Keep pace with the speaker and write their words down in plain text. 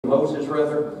Moses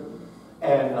rather.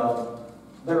 And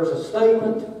there's a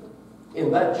statement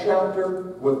in that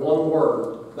chapter with one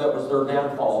word that was their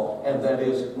downfall, and that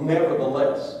is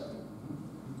nevertheless.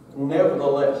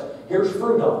 Nevertheless. Here's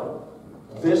fruit on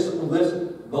it.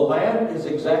 The land is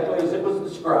exactly as it was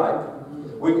described.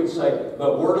 We could say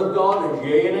the word of God is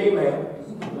yea and amen.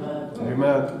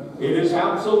 Amen. It is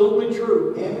absolutely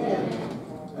true. Amen.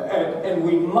 And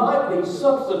we might be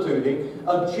substituting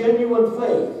a genuine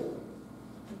faith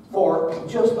for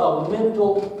just a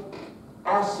mental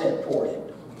asset toward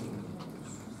it.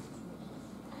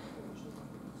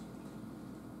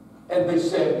 And they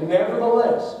said,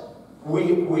 nevertheless,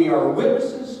 we are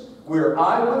witnesses, we're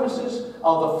eyewitnesses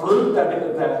of the fruit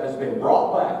that has been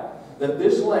brought back, that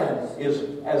this land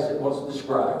is as it was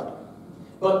described.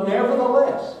 But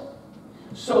nevertheless,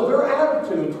 so their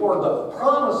attitude toward the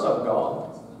promise of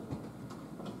God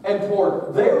and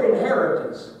toward their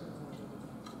inheritance,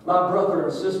 my brother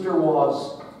and sister,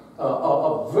 was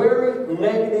a very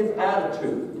negative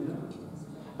attitude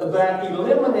that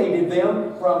eliminated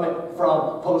them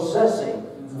from possessing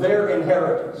their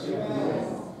inheritance.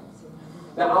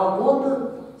 Now, I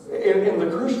wonder, in the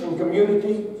Christian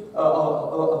community, the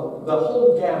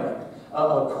whole gamut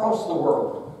across the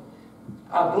world,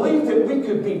 I believe that we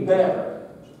could be better.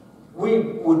 We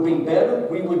would be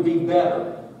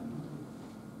better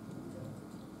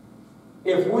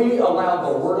if we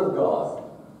allow the Word of God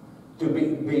to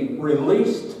be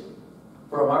released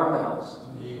from our mouths,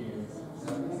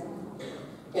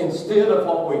 instead of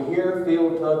what we hear,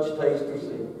 feel, touch, taste, or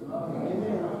see.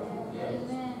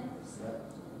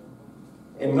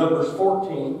 In Numbers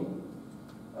 14,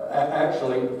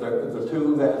 actually, the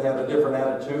two that had a different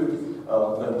attitude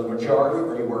than the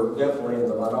majority, they were definitely in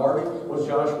the minority, was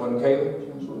Joshua and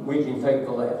Caleb. We can take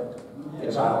the land.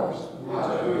 It's ours.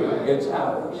 It's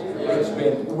ours. It's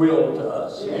been willed to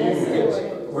us.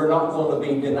 We're not going to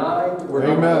be denied. We're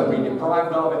not going to be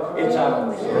deprived of it. It's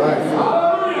ours.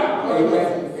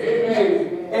 Amen.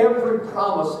 See, every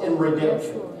promise in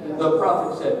redemption, the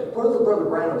prophet said, whether Brother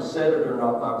Branham said it or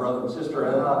not, my brother and sister,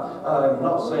 and I'm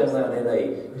not saying that in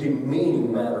a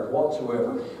demeaning manner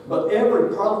whatsoever, but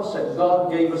every promise that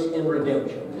God gave us in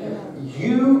redemption,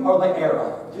 you are the heir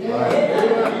of it. You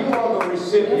are the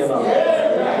recipient of it.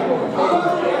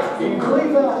 Do you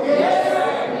believe that?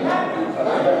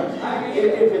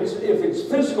 If it's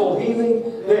physical healing,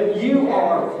 then you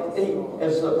are,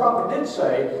 as the prophet did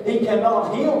say, he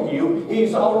cannot heal you,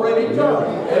 he's already done.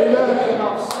 Amen. He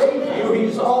cannot save you,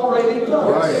 he's already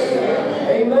done. Right.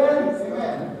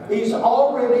 Amen. He's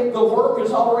already, the work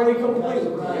is already complete.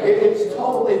 It's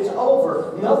total, it's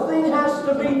over. Nothing has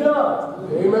to be done.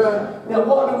 Amen. Now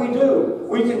what do?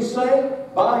 We can say,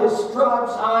 by His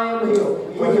stripes I am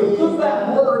healed. We can put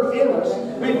that word in us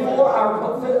before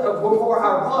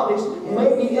our bodies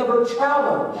may be ever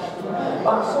challenged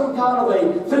by some kind of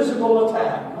a physical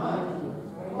attack.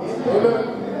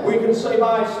 Amen. We can say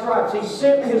by His stripes He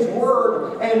sent His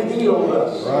word and healed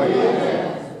us. Right.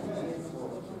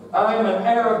 I am an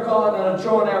heir of God and a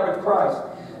joint heir with Christ.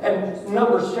 And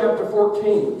Numbers chapter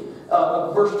 14,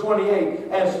 verse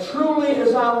 28, as truly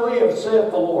as I live,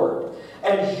 saith the Lord,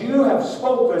 as you have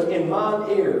spoken in mine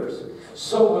ears,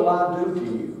 so will I do to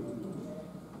you.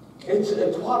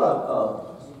 It's what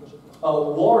a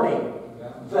warning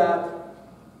that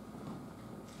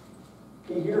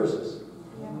He hears us.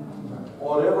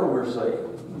 Whatever we're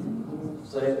saying.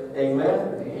 Say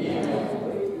amen.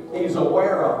 Amen. He's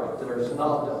aware of it. There's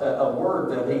not a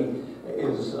word that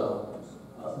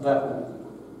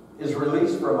is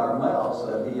released from our mouths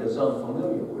that He is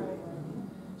unfamiliar with.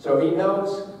 So He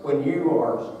knows when you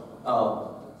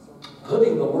are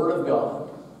putting the Word of God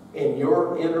in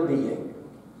your inner being.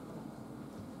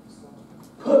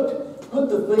 Put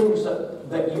the things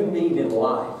that you need in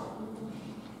life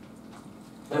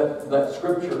that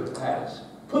Scripture has.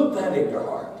 Put that in your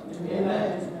heart.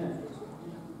 Amen.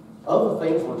 Other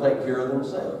things will take care of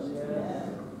themselves.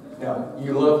 Now,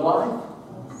 you love life?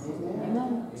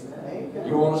 Amen.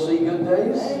 You want to see good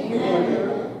days?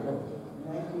 Amen.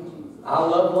 I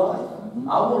love life.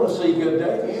 I want to see good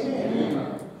days.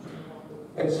 Amen.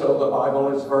 And so the Bible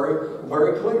is very,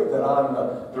 very clear that I'm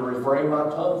to refrain my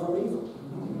tongue from evil.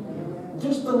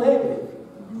 Just the negative.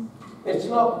 It's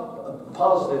not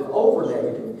positive over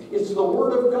negative. It's the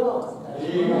Word of God.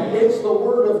 Amen. It's the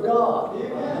Word of God.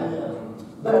 Amen.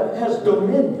 That has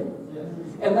dominion.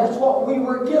 And that's what we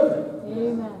were given.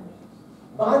 Amen.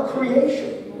 By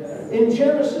creation. In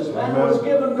Genesis, man was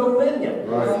given dominion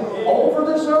over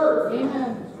this earth.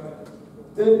 Amen.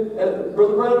 As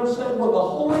Brother Branham said, when the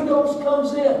Holy Ghost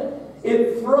comes in,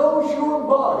 it throws your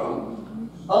body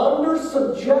under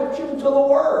subjection to the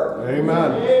Word.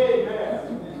 Amen.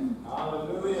 Amen.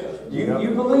 Hallelujah.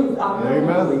 You believe? I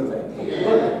Amen. believe that.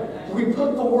 But we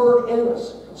put the Word in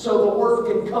us so the Word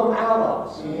can come out of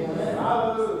us. Amen.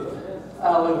 Hallelujah.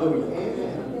 Hallelujah.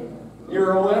 Amen.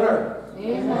 You're a winner.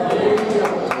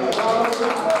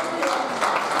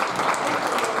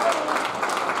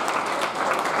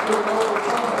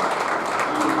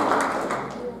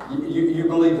 You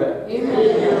believe that?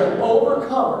 Amen. You're an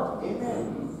overcomer.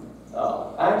 Amen.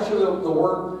 Actually, the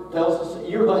Word tells us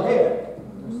you're the head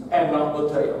and not the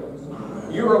tail.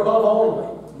 You're above only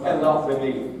and not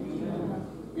beneath.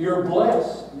 You're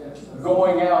blessed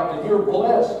going out and you're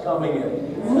blessed coming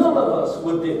in. None of us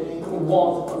would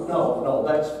want, no,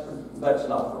 that's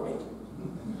not for me.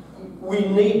 We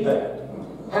need that.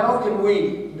 How can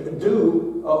we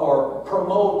do or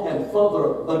promote and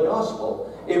further the gospel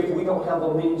if we don't have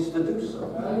a means to do so?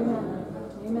 Amen.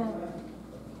 Amen.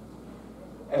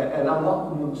 And I'm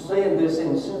not saying this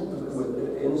with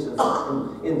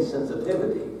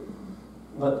insensitivity,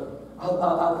 but I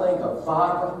think a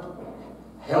vibrant,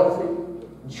 healthy,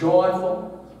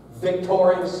 joyful,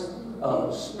 victorious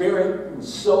spirit and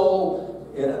soul,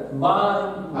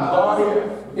 mind, and body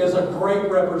is a great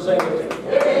representative.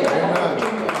 Amen.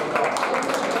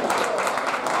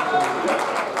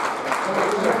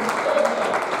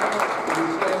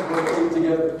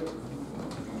 Together.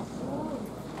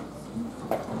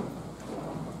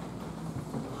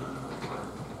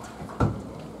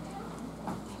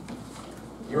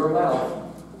 Your mouth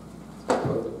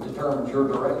determines your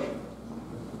direction.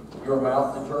 Your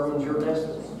mouth determines your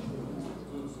destiny.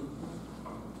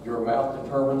 Your mouth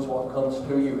determines what comes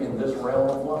to you in this realm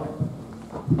of life.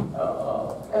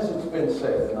 As it's been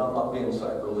said, and I'm not being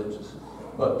sacrilegious,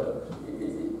 but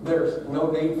there's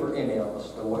no need for any of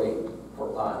us to wait for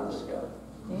pie in the sky.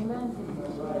 Amen.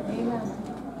 Amen.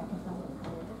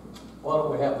 Why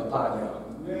don't we have the pie now?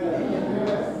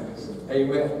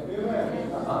 Amen.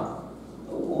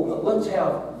 Let's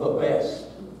have the best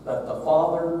that the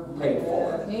Father paid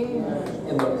for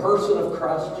in the person of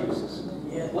Christ Jesus.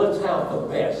 Let's have the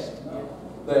best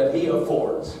that He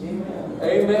affords.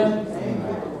 Amen.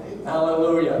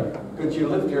 Hallelujah. Could you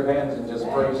lift your hands and just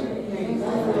praise Him?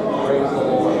 Praise the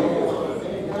Lord.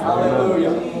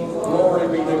 Hallelujah. Glory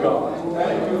be to God.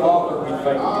 Father, we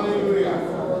thank you.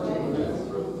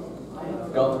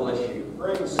 God bless you.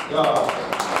 Praise God.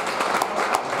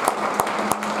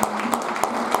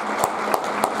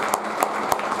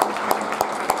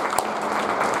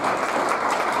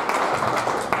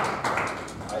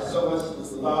 I so much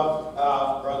love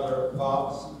Brother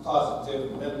Bob's positive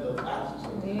mental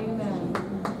attitude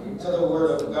to the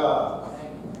Word of God.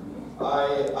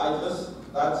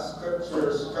 That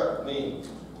scripture struck me.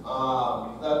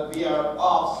 That we are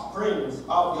offsprings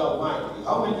of the Almighty.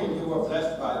 How many of you were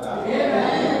blessed by that?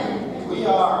 Amen. We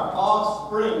are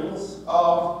offsprings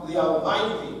of the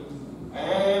Almighty.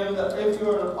 And if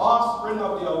you're an offspring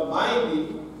of the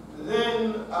Almighty,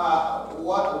 then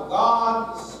what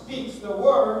God speaks the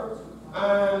word,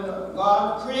 and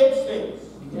God creates things.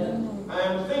 Yes.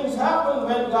 And things happen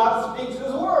when God speaks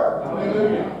His word.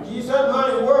 Hallelujah. He said,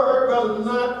 my word will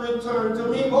not return to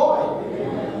me void.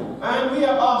 And we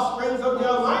are offsprings of the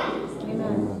Almighty.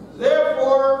 Amen.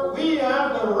 Therefore, we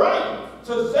have the right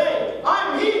to say,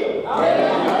 I'm healed.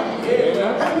 Amen.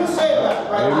 Can you say that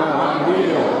right now? I'm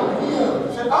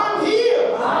healed. Say, I'm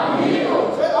healed. I'm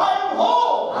healed. Say, I am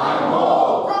whole. I'm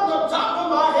whole. From the top of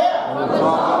my head. From the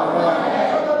top of my head.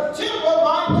 To the tip of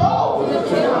my toe. To the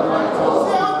tip of my toe.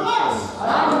 Say, I'm blessed.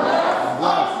 I'm blessed.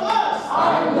 I'm blessed.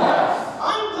 I'm blessed.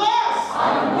 I'm blessed.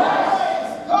 I'm blessed.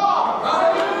 Praise God.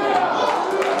 Hallelujah.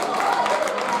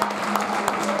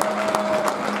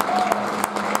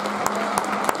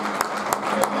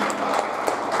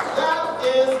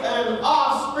 An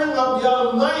offspring of the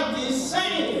Almighty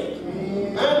saying it.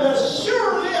 And as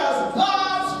surely as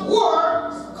God's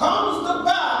word comes to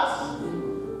pass,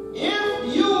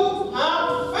 if you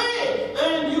have faith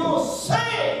and you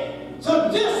say to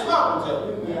this mountain,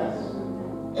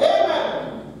 amen,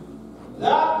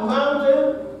 that mountain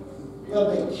will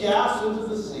be cast into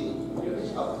the sea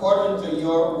according to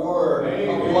your word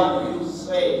of what you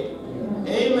say.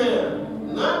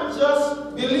 Amen. Not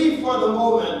just believe for the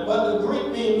moment, but the Greek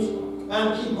means,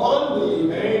 and keep on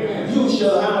believing. Amen. You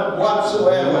shall have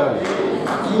whatsoever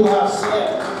you have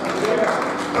said.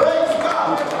 Praise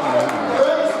God.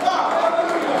 Praise God.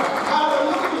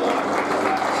 Hallelujah.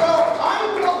 So I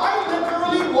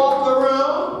literally walk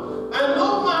around, and no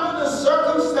matter the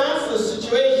circumstance, the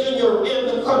situation you're in,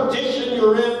 the condition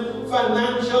you're in,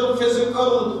 financial,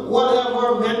 physical,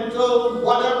 whatever, mental,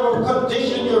 whatever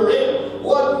condition you're in,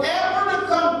 whatever the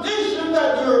condition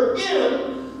that you're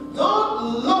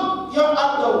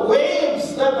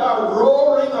that are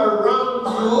roaring around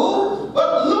you,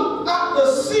 but look at the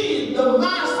seed, the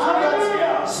master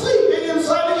that's sleeping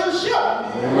inside of your ship.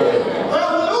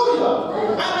 Hallelujah.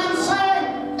 And then say,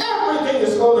 everything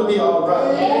is going to be all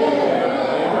right.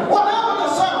 Whatever the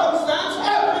circumstance,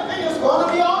 everything is going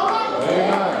to be all right.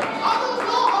 I don't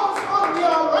know how it's going to be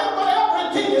all right, but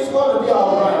everything is going to be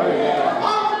all right.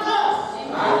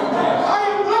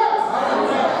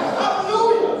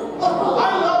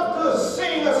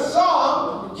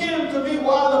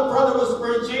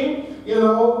 You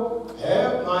know,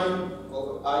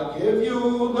 I give you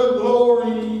the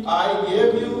glory, I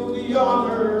give you the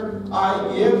honor, I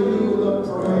give you the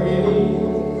praise.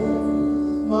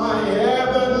 My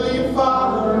heavenly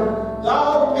Father,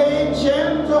 thou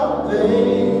ancient of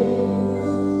days,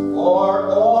 for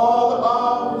all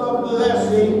of the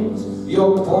blessings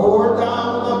you pour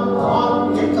down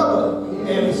upon Jacob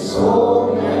in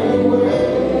so many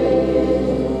ways.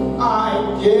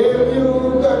 I give you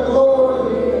the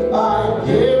glory, I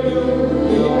give you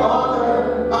the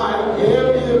honor, I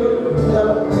give you the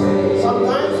praise.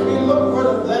 Sometimes we look for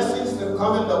the blessings to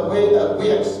come in the way that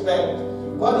we expect,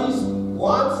 but He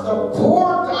wants to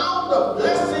pour down the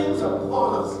blessings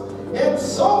upon us in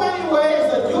so many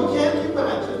ways that you can't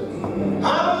imagine.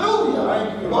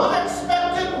 Hallelujah.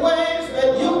 Unexpected ways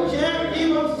that you can't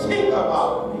even think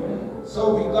about.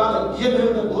 So we got to give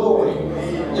Him the glory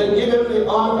and give Him the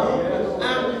honor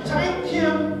and thank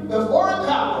Him before it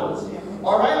happens.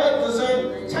 Or I like to say,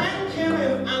 thank Him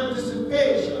in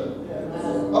anticipation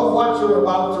of what you're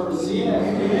about to receive.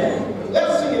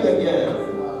 Let's sing it again.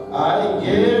 I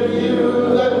give you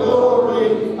the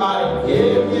glory, I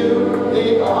give you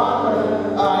the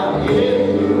honor, I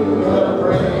give you the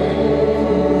praise.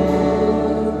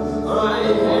 My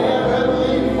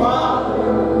heavenly Father,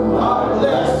 our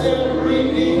blessed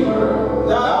Redeemer,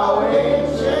 thou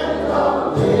ancient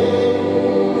of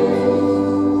days,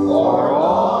 for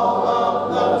all of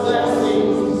the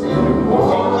blessings you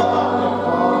think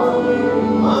about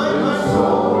my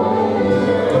soul.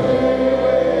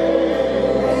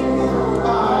 I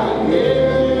give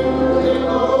you the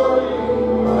glory,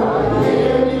 I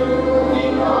give you the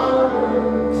honor,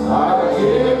 I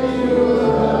give you the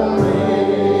praise.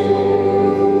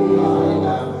 I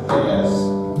am blessed,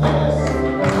 blessed,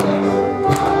 blessed.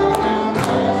 I am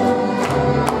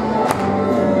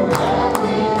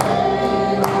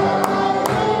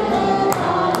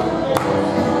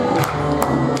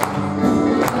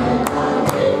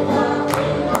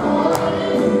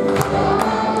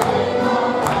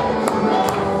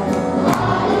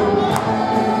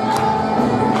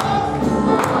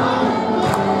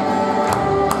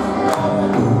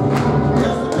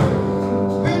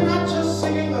We're not just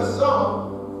singing a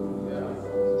song.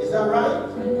 Is that right?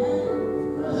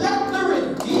 Let the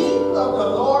redeemed of the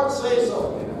Lord say so.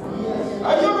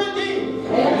 Are you redeemed?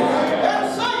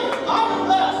 And say it. I'm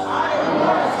blessed.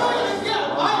 Say it again.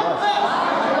 I'm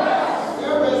blessed.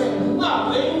 There is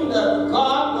nothing that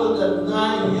God will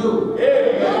deny you.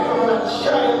 You're a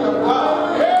child of God.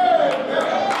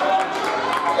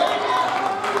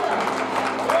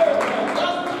 It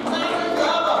doesn't matter if you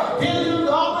have $1 billion.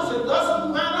 It doesn't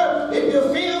matter if you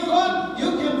feel good. You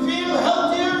can feel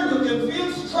healthier. You can feel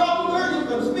stronger. You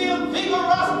can feel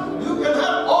vigorous. You can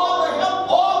have all the help,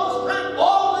 all the strength,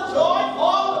 all the joy,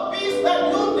 all the peace that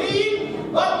you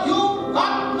need. But you've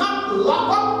got not to lock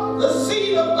up the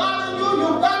seed of God in you.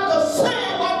 You've got to say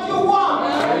what you want.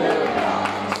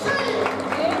 Say it.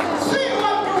 Say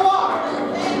what you want.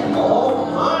 Oh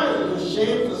my, you're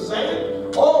ashamed to say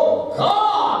it. Oh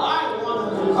God, I want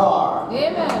a new car.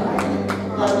 Amen.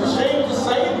 Are you ashamed to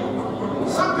say it?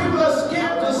 Some people are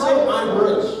scared to say, I'm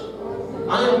rich.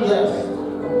 I am blessed.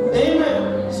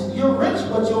 Amen. You're rich,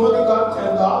 but you only got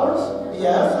 $10?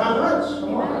 Yes, I'm rich.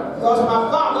 Because my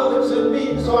Father lives in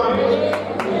me, so I'm rich.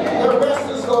 The rest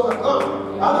is going to come.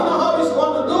 I don't know how He's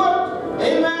going to do it.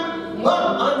 Amen. But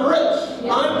I'm rich.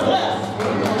 I'm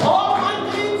blessed. All my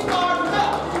needs are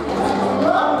met.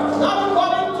 Not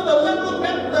according to the little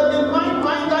bit that in my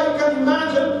mind I can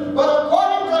imagine, but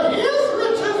according to His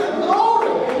riches and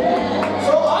glory.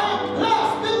 So I am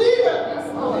blessed. Believe it.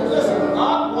 Listen,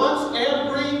 God wants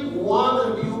every one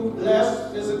of you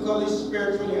blessed physically,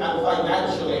 spiritually, and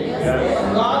financially.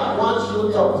 God wants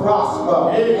you to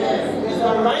prosper. Is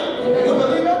that right? You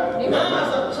believe it? Man,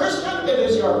 as a Christian, it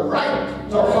is your right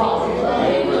to prosper.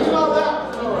 Did you know that?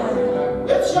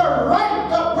 It's your right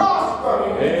to prosper.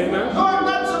 Amen. You're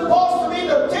not supposed to be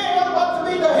the tail, but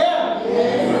to be the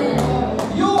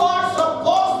head. You are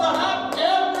supposed to have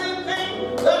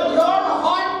everything that your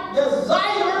heart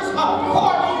desires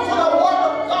according to the Word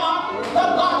of God that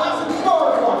God has in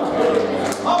store for you.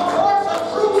 Of course, a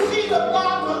true seed of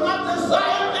God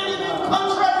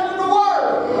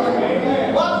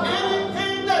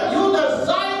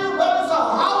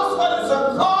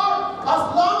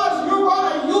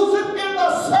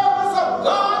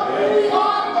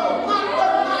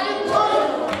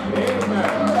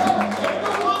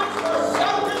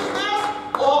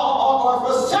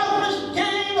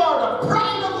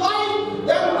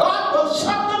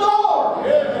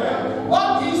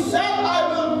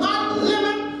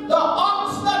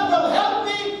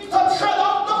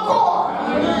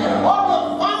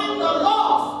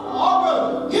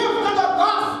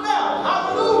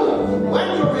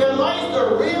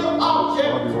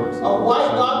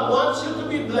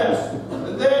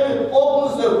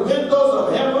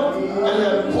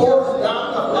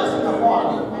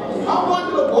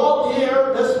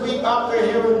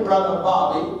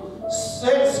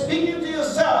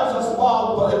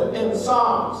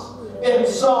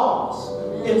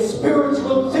songs, in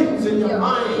spiritual things in your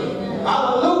mind.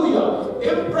 Hallelujah.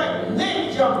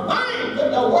 Impregnate your mind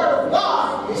with the Word of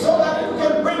God so that it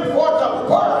can bring forth the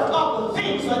birth of the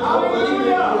things that you believe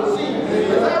in receive.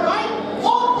 Is that right?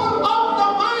 Open up the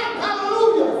mind.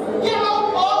 Hallelujah. Get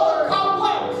out all the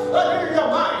cobwebs that are in your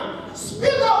mind.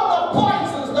 Spit out the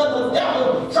poisons that the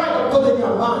devil tried to put in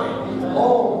your mind.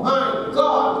 Oh my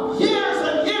God. Years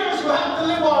and years you have to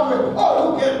live on it.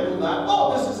 Oh, you can't do that.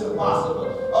 Oh, this is impossible.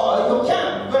 Oh, you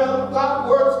can't. Well, God's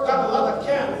word's got a lot of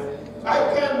can. I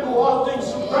can do all things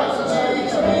through Christ who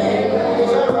strengthens me.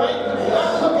 Is that right?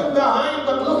 Not looking behind,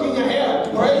 but looking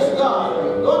ahead. Praise God.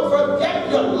 Don't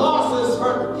forget your losses.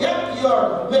 Forget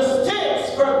your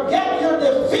mistakes. Forget your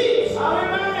defeats. On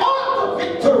the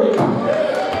victory. And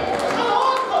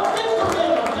on the victory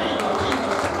in the name of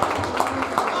Jesus.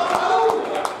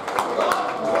 Hallelujah. God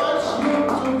wants you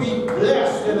to be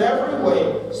blessed in every way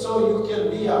so you can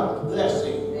be a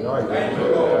blessing.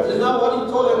 Isn't that what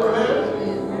he told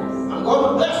Abraham? I'm going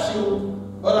to bless you,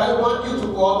 but I want you to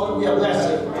go out and be a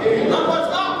blessing. Not much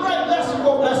outright bless you,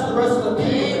 go bless the rest of the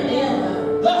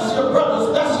people. Bless your brothers,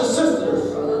 bless your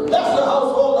sisters, bless the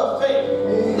household of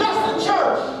faith, bless the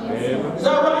church. Is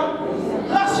that right?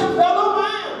 Bless your fellow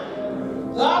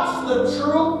man. That's the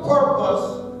true purpose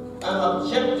and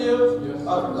objective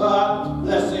of God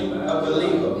blessing a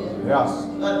believer. Yes.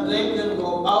 That they can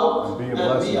go out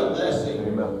and be a blessing.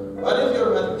 Amen. But if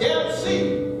you're a Dead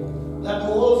Sea that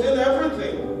holds in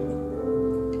everything,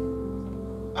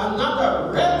 and not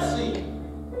a Red Sea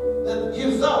that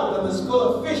gives out and is full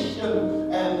of fish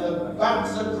and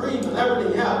banks of cream and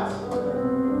everything else,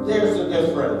 there's a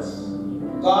difference.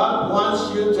 God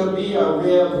wants you to be a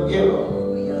real giver.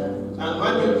 And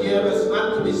when you give, it's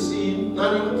not to be seen,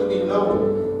 not even to be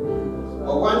known.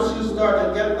 But once you start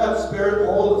to get that spirit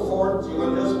hold forth you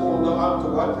and just hold on to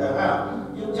what you have,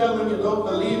 you tell him you don't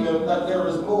believe him that there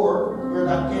is more where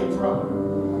that came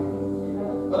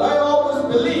from. But I always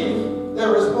believe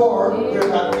there is more where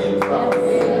that came from.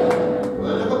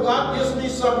 Whenever God gives me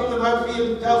something and I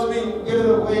feel it tells me give it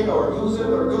away or use it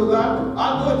or do that,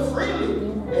 I do it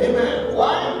freely. Amen.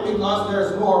 Why? Because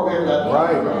there's more where that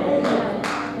came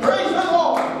from. Praise the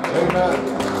Lord. Amen.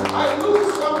 I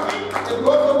lose something, it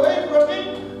goes away from me,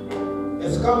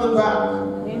 it's coming back.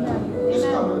 It's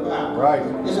coming back. Right.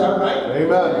 Is that right?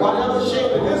 Amen. Whatever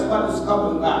shape it is, but it's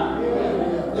coming back.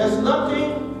 There's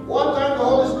nothing, one time the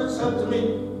Holy Spirit said to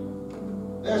me,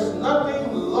 there's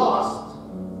nothing lost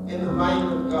in the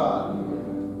mind of God.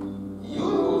 You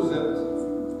lose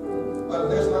it, but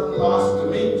there's nothing lost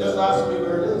to me. Just ask me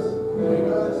where it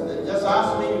is. Just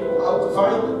ask me how to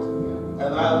find it,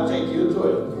 and I'll take you to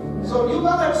it. So you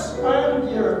got to expand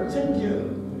your thinking.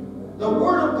 The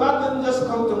Word of God didn't just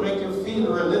come to make you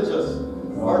feel religious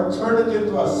or turn it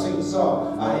into a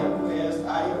sing-song. I am blessed,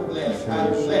 I am blessed, I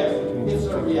am blessed. It's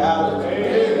a reality.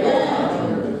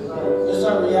 It's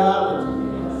a reality.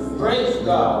 Praise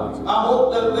God. I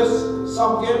hope that this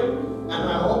sunk in, and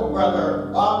I hope Brother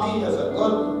Bobby is a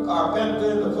good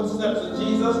carpenter in the footsteps of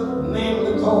Jesus, nailed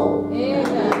it home.